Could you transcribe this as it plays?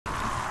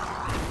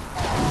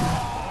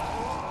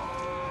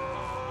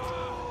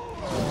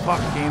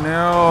Fucking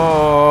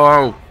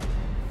hell.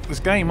 This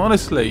game,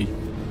 honestly.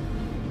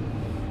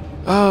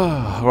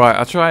 Oh, right,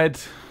 I tried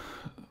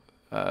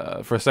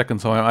for a second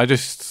time.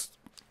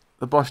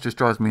 The boss just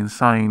drives me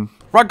insane.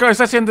 Right, guys,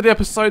 that's the end of the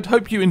episode.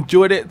 Hope you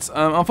enjoyed it.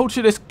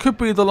 Unfortunately, this could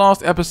be the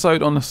last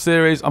episode on the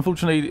series.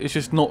 Unfortunately, it's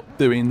just not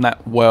doing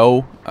that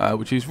well,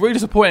 which is really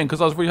disappointing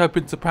because I was really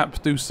hoping to perhaps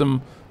do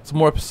some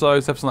more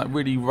episodes, have some like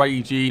really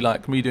ragey,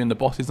 like me doing the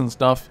bosses and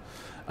stuff.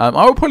 I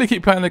will probably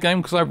keep playing the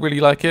game because I really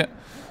like it.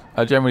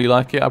 I generally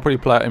like it. I'll probably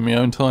play it in my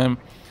own time.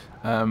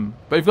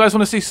 But if you guys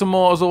want to see some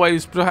more, as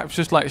always, perhaps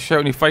just like share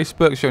on your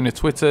Facebook, share on your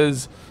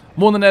Twitters.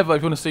 More than ever,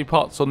 if you want to see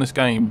parts on this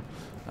game,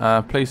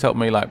 please help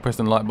me like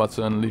pressing the like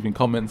button, leaving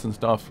comments and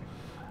stuff.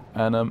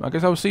 And I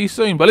guess I will see you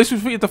soon. But at least we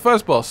defeated the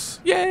first boss.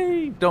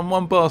 Yay! Done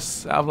one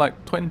boss out of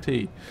like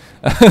 20.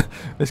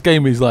 This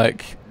game is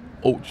like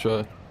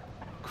ultra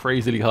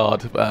crazily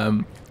hard.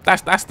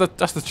 That's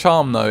the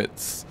charm though.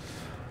 It's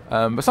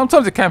but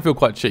sometimes it can feel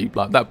quite cheap.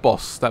 Like that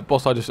boss I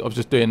was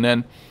just doing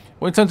then.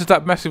 When it turns into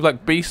that massive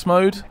like beast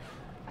mode,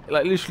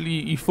 like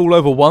literally you fall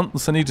over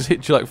once and he just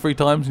hits you like 3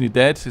 times and you're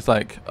dead. It's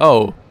like,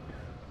 oh,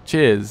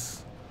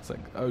 cheers. It's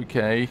like,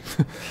 okay.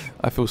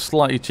 I feel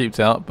slightly cheaped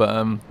out,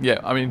 but yeah,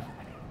 I mean,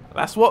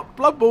 that's what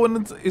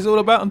Bloodborne is all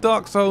about and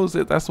Dark Souls.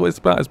 That's what it's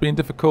about, is being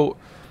difficult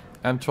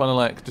and trying to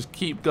like just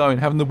keep going,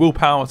 having the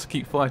willpower to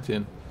keep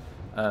fighting.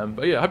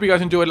 But yeah, I hope you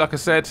guys enjoyed, like I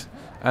said,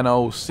 and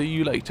I'll see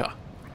you later.